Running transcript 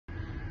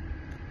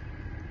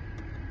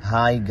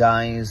Hi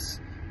guys,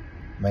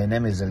 my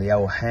name is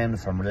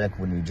Eliyahu from Real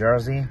Estat, New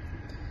Jersey.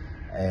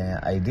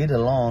 I did a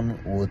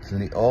loan with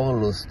Lior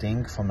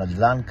Lustig from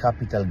Nadlan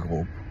Capital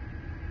Group.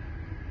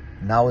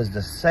 Now is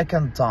the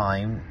second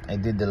time I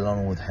did the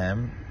loan with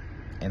him,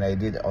 and I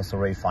did also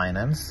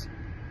refinance.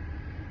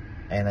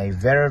 And I'm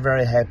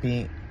very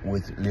happy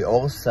with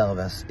Lior's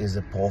service. Is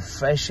a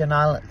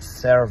professional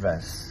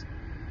service,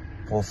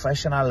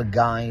 professional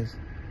guy.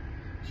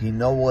 He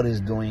know what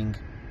he's doing.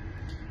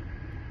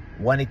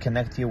 When he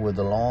connect you with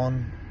the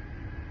loan,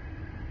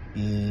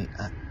 he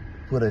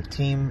put a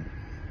team.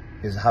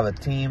 Have a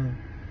team.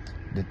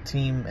 The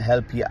team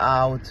help you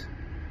out.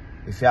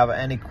 If you have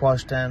any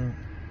question,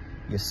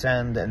 you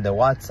send in the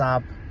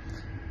WhatsApp,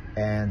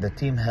 and the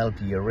team help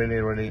you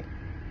really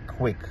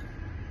quick.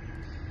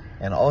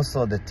 And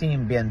also the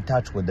team be in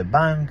touch with the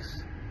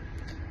banks,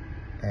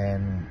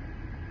 and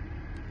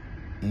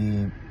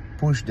he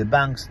push the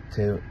banks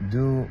to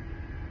do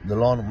the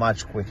loan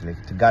much quickly,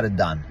 to get it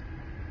done.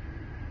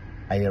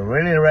 I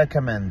really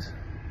recommend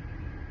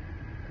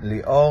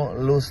Lior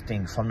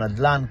Lustig from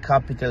Nadlan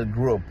Capital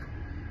Group.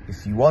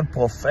 If you want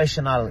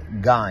professional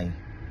guy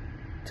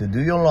to do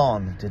your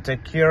loan, to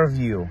take care of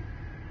you,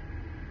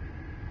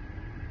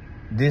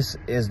 this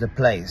is the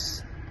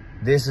place.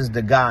 This is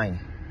the guy.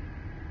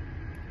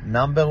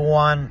 Number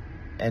one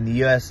in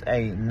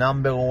USA,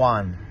 number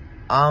one.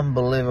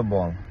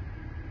 Unbelievable.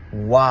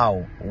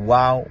 Wow.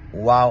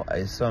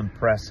 It's so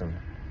impressive.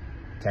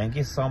 Thank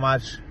you so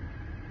much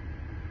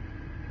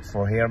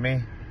for hearing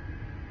me.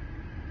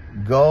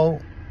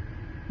 Go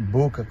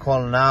book a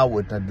call now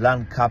with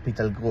Nadlan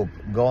Capital Group.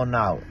 Go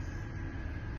now.